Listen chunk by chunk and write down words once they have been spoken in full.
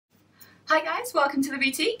Hi guys, welcome to the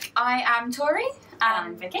boutique. I am Tori. And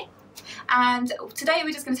I'm Vicky. And today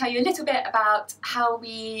we're just going to tell you a little bit about how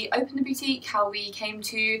we opened the boutique, how we came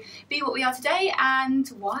to be what we are today, and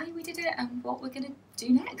why we did it, and what we're going to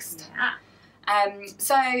do next. Yeah.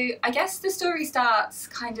 So I guess the story starts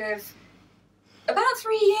kind of about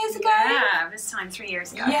 3 years ago. Yeah, this time 3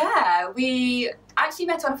 years ago. Yeah, we actually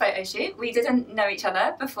met on a photo shoot. We didn't know each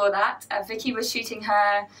other before that. Vicky was shooting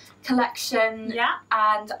her collection, Yeah.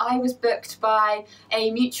 and I was booked by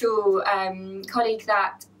a mutual colleague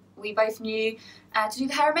that we both knew to do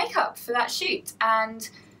the hair and makeup for that shoot. And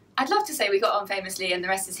I'd love to say we got on famously and the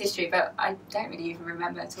rest is history, but I don't really even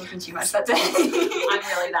remember talking to you much that day. I'm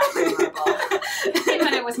really that memorable. Even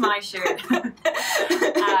when it was my shoot.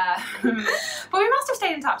 But we must have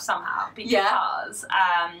stayed in touch somehow because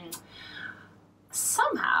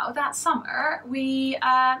somehow that summer we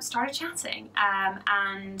started chatting,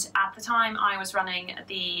 and at the time I was running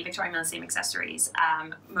the Victoria Millesime accessories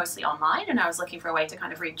mostly online, and I was looking for a way to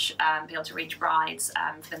kind of reach, be able to reach brides,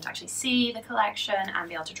 for them to actually see the collection and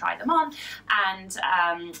be able to try them on. And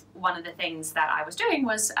one of the things that I was doing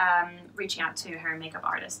was reaching out to hair and makeup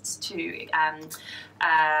artists to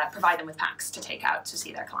provide them with packs to take out to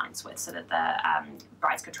see their clients with, so that the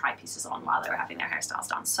brides could try pieces on while they were having their hairstyles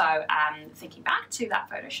done. So thinking back to that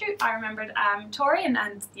photo shoot, I remembered Tori, and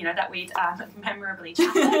you know that we'd memorably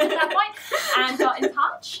chatted at that point and got in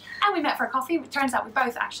touch, and we met for a coffee. It turns out we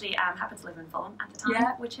both actually happened to live in Fulham at the time,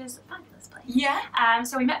 Yeah. which is a fabulous place. Yeah.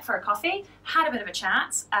 So we met for a coffee, had a bit of a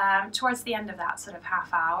chat. Towards the end of that sort of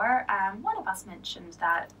half hour, one of us mentioned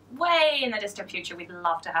that way in the distant future we'd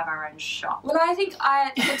love to have our own shop. Well, I think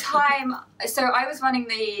at the time, so I was running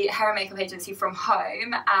the hair and makeup agency from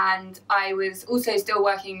home, and I was also still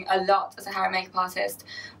working a lot as a hair and makeup artist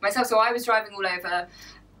myself. So I was driving all over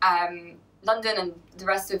London and the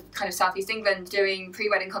rest of kind of southeast England doing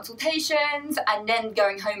pre-wedding consultations, and then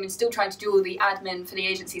going home and still trying to do all the admin for the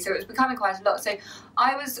agency. So it was becoming quite a lot. So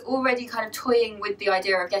I was already kind of toying with the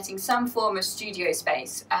idea of getting some form of studio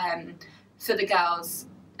space for the girls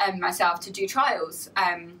and myself to do trials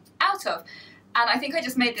out of. And I think I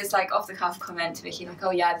just made this like off the cuff comment to Vicky, like, oh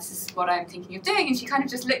yeah, this is what I'm thinking of doing. And she kind of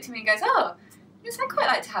just looked at me and goes, oh, yes, I'd quite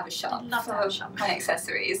like to have a shop for my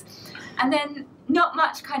accessories. And then not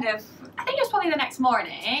much kind of... I think it was probably the next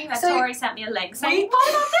morning that So Tori sent me a link saying, what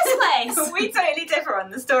about this place? We totally differ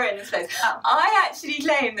on the story in this place. Oh. I actually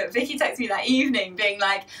claim that Vicky texted me that evening being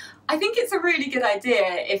like, I think it's a really good idea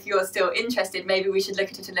if you're still interested, maybe we should look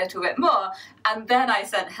at it a little bit more. And then I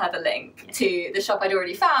sent her the link to the shop I'd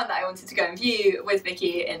already found that I wanted to go and view with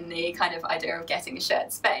Vicky in the kind of idea of getting a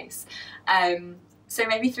shared space. So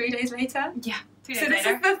maybe 3 days later? Yeah, 2 days So this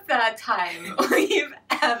later. is the third time we've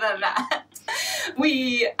ever met.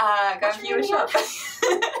 We go and view a shop.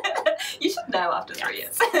 You should know after 3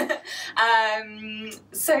 years.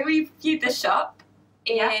 So we viewed the shop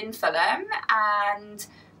in Fulham, and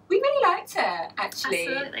we really liked it, actually.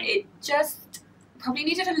 Absolutely. It just probably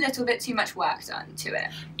needed a little bit too much work done to it.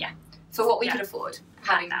 Yeah. For what we Yeah. could afford,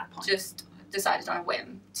 having that point. just decided on a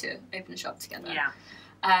whim to open a shop together. Yeah.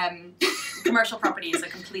 Um, Commercial property is a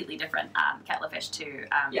completely different kettle of fish to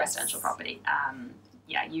Yes. residential property.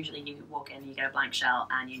 Yeah, usually you walk in, you get a blank shell,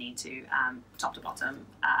 and you need to top to bottom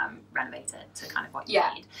renovate it to kind of what you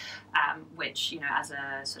Yeah. need. Which, you know, as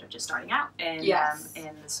a sort of just starting out in Yes.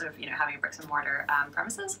 in the sort of, you know, having a bricks and mortar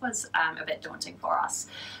premises was a bit daunting for us.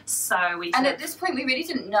 So we And sort at of- this point, we really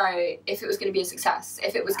didn't know if it was going to be a success,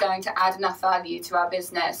 if it was going to add enough value to our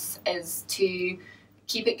business as to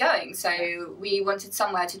keep it going. So we wanted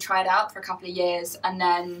somewhere to try it out for a couple of years and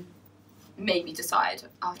then maybe decide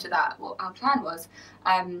after that what our plan was.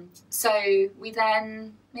 So we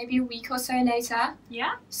then, maybe a week or so later,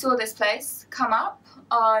 yeah. saw this place come up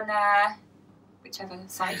on whichever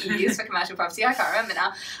site you use for commercial property, I can't remember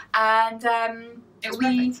now. And It was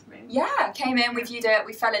we perfect. yeah, came in, we viewed it,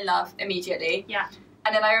 we fell in love immediately. Yeah.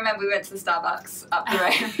 And then I remember we went to the Starbucks up the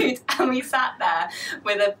road and we sat there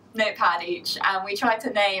with a notepad each and we tried to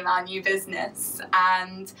name our new business.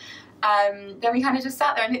 And then we kind of just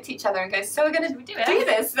sat there and looked at each other and go, so we're going to do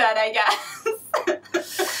this then, I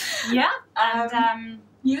guess. Yeah. And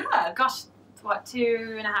Yeah. gosh, what,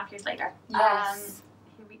 2.5 years later? Yes.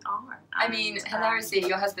 Here we are. I mean, And, hilariously,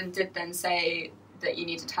 your husband did then say that you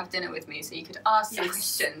needed to have dinner with me so you could ask some Yes.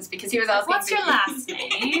 questions, because he was asking what's your me- last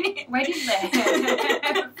name? Where do you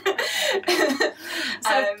live?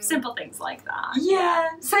 So simple things like that. Yeah,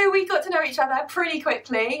 so we got to know each other pretty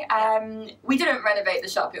quickly. We didn't renovate the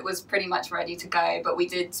shop, it was pretty much ready to go, but we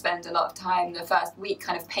did spend a lot of time the first week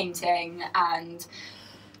kind of painting and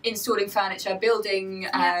installing furniture, building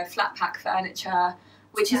flat pack furniture.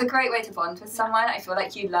 which is a great way to bond with someone. I feel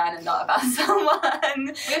like you learn a lot about someone.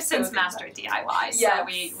 We've since mastered DIY, so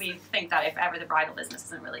we think that if ever the bridal business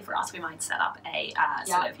isn't really for us, we might set up a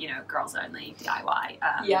sort of, you know, girls only DIY,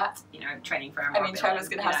 you know, training firm. I mean, Trevor's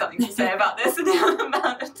going to have something to say about this and the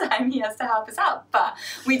amount of time he has to help us out, but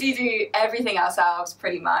we do everything ourselves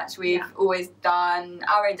pretty much. We've always done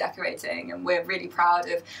our own decorating, and we're really proud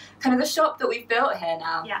of kind of the shop that we've built here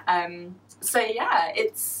now. So yeah,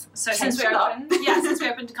 it's since we opened, since we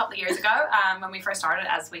opened a couple of years ago, when we first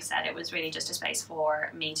started, as we said, it was really just a space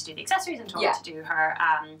for me to do the accessories and Tori to do her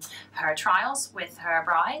her trials with her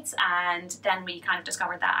brides, and then we kind of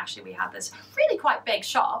discovered that actually we had this really quite big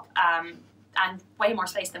shop. And way more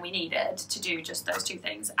space than we needed to do just those two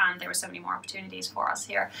things, and there were so many more opportunities for us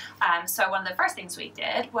here. So one of the first things we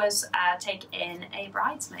did was take in a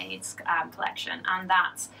bridesmaids collection, and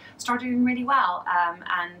that started doing really well.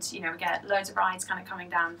 And you know, we get loads of brides kind of coming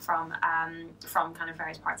down from kind of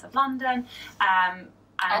various parts of London.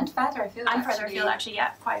 And further afield, actually, yeah,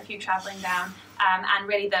 quite a few travelling down. And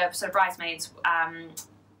really the sort of bridesmaids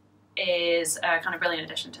is a kind of brilliant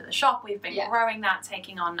addition to the shop. We've been growing that,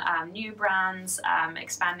 taking on new brands,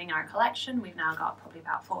 expanding our collection. We've now got probably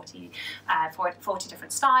about 40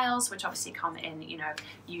 different styles, which obviously come in, you know,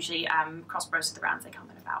 usually across most of the brands, they come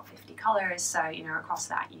in about 50 colours. So, you know, across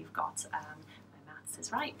that you've got, my maths is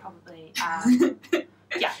right, probably...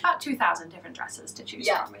 about 2,000 different dresses to choose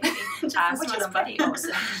from, really, which is pretty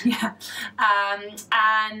awesome.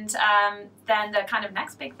 Then the kind of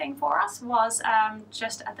next big thing for us was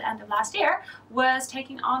just at the end of last year was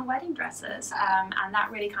taking on wedding dresses, and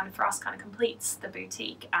that really kind of for us kind of completes the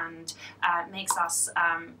boutique and makes us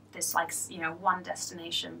this, like, you know, one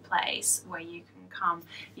destination place where you can come,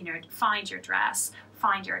 you know, find your dress,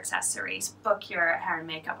 find your accessories, book your hair and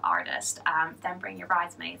makeup artist, then bring your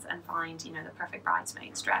bridesmaids and find, you know, the perfect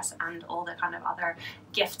bridesmaid's dress and all the kind of other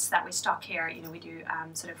gifts that we stock here. You know, we do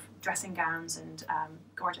sort of dressing gowns and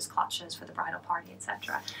gorgeous clutches for the bridal party,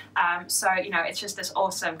 etc. So, you know, it's just this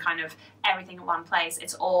awesome kind of everything in one place.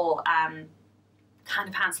 It's all kind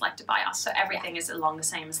of hand selected by us, so everything is along the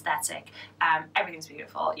same aesthetic. Everything's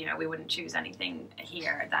beautiful. You know, we wouldn't choose anything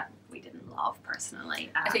here that we didn't love personally.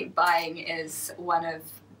 I think buying is one of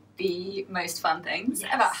the most fun things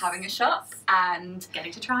about having a shop, and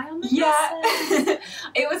getting to try on the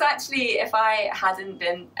It was actually, if I hadn't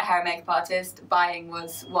been a hair and makeup artist, buying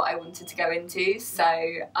was what I wanted to go into, so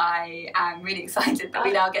I am really excited that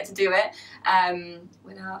we now get to do it.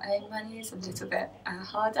 With our own money is a little bit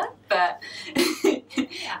harder, but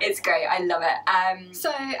it's great. I love it.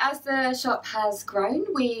 So as the shop has grown,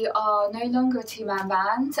 we are no longer a two-man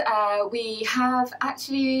band. We have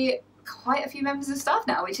actually quite a few members of staff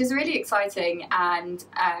now, which is really exciting, and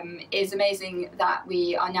is amazing that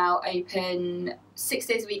we are now open 6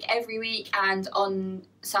 days a week, every week, and on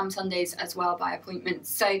some Sundays as well by appointment.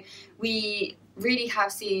 So we really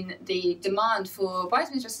have seen the demand for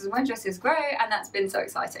bridesmaid dresses and wedding dresses grow, and that's been so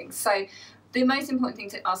exciting. So the most important thing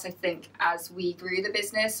to us, I think, as we grew the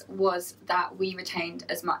business was that we retained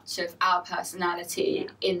as much of our personality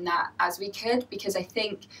in that as we could, because I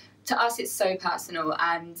think to us it's so personal,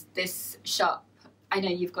 and this shop, I know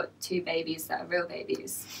you've got two babies that are real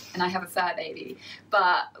babies and I have a fur baby,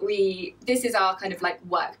 but this is our kind of like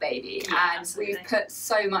work baby, and absolutely. We've put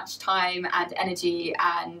so much time and energy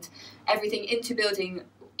and everything into building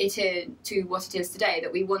it into what it is today,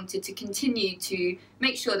 that we wanted to continue to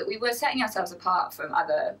make sure that we were setting ourselves apart from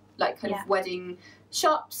other like kind of wedding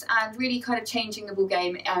shops, and really kind of changing the ball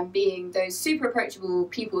game and being those super approachable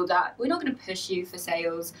people that we're not going to push you for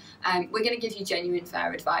sales. We're going to give you genuine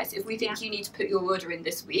fair advice. If we think you need to put your order in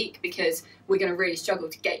this week because we're going to really struggle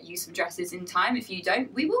to get you some dresses in time, if you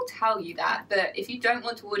don't, we will tell you that. But if you don't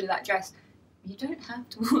want to order that dress, you don't have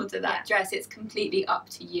to order that dress. It's completely up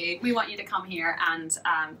to you. We want you to come here and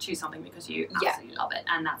choose something because you absolutely love it,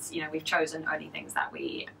 and that's, you know, we've chosen only things that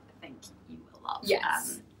we think you will love.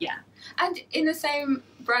 Yes. And in the same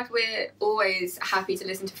breath, we're always happy to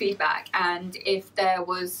listen to feedback, and if there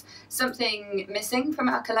was something missing from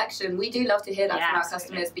our collection, we do love to hear that from our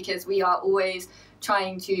customers, because we are always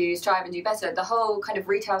trying to strive and do better. The whole kind of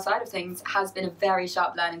retail side of things has been a very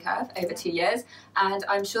sharp learning curve over 2 years, and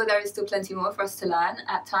I'm sure there is still plenty more for us to learn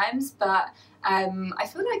at times, but I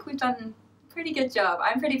feel like we've done a pretty good job.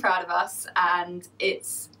 I'm pretty proud of us, and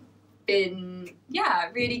it's been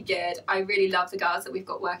really good. I really love the girls that we've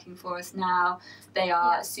got working for us now. They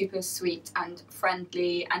are super sweet and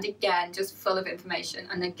friendly, and again just full of information,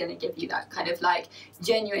 and they're going to give you that kind of like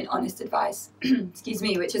genuine, honest advice excuse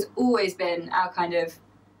me, which has always been our kind of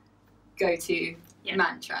go-to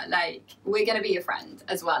mantra. Like, we're going to be your friend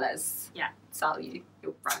as well as sell you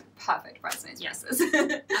your perfect bridesmaids Yes. dresses.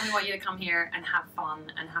 And we want you to come here and have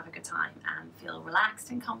fun and have a good time and feel relaxed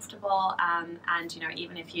and comfortable. And you know,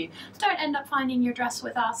 even if you don't end up finding your dress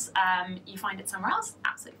with us, you find it somewhere else,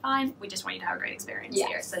 absolutely fine. We just want you to have a great experience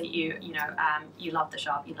here, so that you love the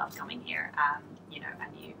shop, you loved coming here, you know,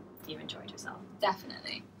 and you enjoyed yourself.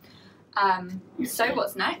 Definitely. So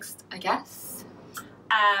what's next, I guess?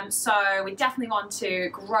 So we definitely want to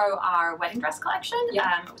grow our wedding dress collection.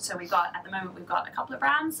 Yeah. So at the moment we've got a couple of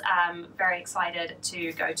brands. Very excited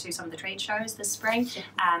to go to some of the trade shows this spring,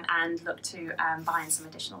 and look to buy in some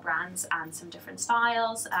additional brands and some different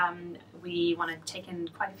styles. We want to take in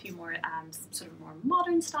quite a few more sort of more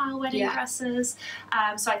modern style wedding dresses.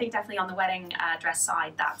 So I think definitely on the wedding dress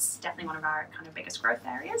side, that's definitely one of our kind of biggest growth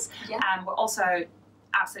areas. We're also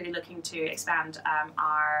absolutely looking to expand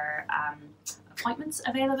our appointments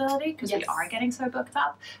availability, because we are getting so booked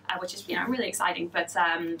up, which is, you know, really exciting, but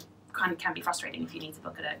kind of can be frustrating if you need to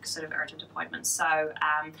book at a sort of urgent appointment. So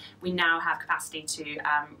we now have capacity to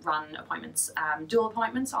run appointments, dual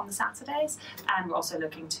appointments on the Saturdays, and we're also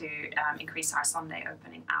looking to increase our Sunday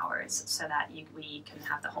opening hours so that we can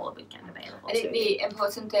have the whole weekend available. I think the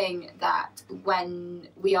important thing that when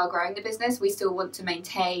we are growing the business, we still want to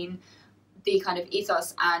maintain the kind of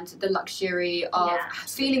ethos and the luxury of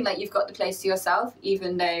feeling like you've got the place to yourself,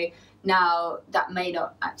 even though now that may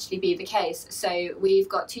not actually be the case. So we've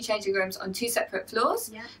got 2 changing rooms on 2 separate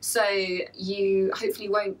floors, so you hopefully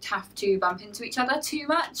won't have to bump into each other too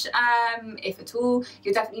much, if at all.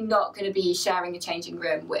 You're definitely not going to be sharing a changing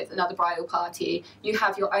room with another bridal party. You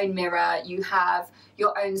have your own mirror, you have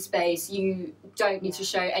your own space, you don't need to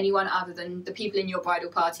show anyone other than the people in your bridal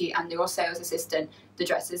party and your sales assistant the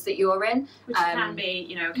dresses that you're in. Which can be,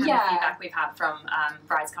 you know, kind of feedback we've had from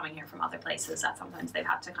brides coming here from other places, that sometimes they've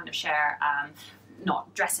had to kind of share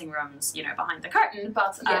not dressing rooms, you know, behind the curtain,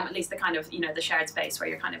 but at least the kind of, you know, the shared space where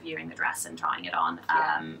you're kind of viewing the dress and trying it on,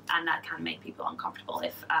 and that can make people uncomfortable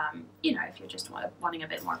if, you know, if you're just wanting a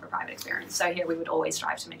bit more of a private experience. So here we would always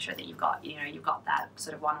strive to make sure that you've got, you know, you've got that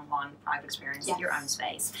sort of one-on-one private experience, your own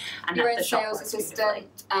space, and your that own the shop sales assistant.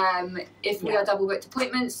 If we are double booked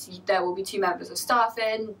appointments, there will be 2 members of staff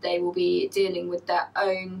in. They will be dealing with their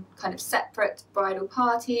own kind of separate bridal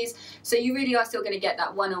parties. So you really are still going to get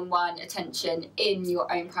that one-on-one attention in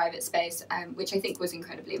your own private space, which I think was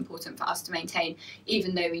incredibly important for us to maintain,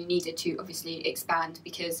 even though we needed to obviously expand,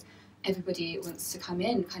 because everybody wants to come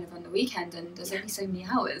in kind of on the weekend, and there's only so many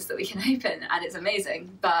hours that we can open, and it's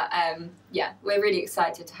amazing. But yeah, we're really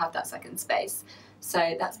excited to have that second space,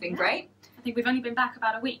 so that's been great. I think we've only been back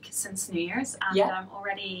about a week since New Year's, and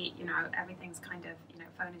already, you know, everything's kind of, you know,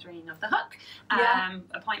 phone is ringing off the hook.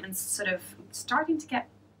 Appointments sort of starting to get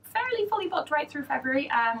fairly fully booked right through February,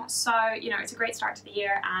 so, you know, it's a great start to the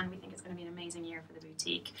year, and we think it's going to be an amazing year for the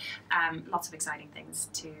boutique. Lots of exciting things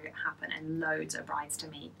to happen, and loads of brides to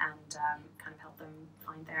meet, and kind of help them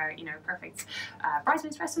find their, you know, perfect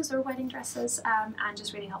bridesmaids dresses or wedding dresses, and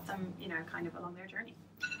just really help them, you know, kind of along their journey.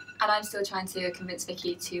 And I'm still trying to convince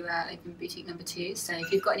Vicky to open boutique number 2. So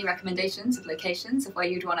if you've got any recommendations of locations of where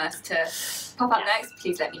you'd want us to pop up next,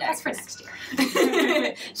 please let me know. That's for next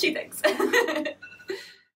year. She thinks.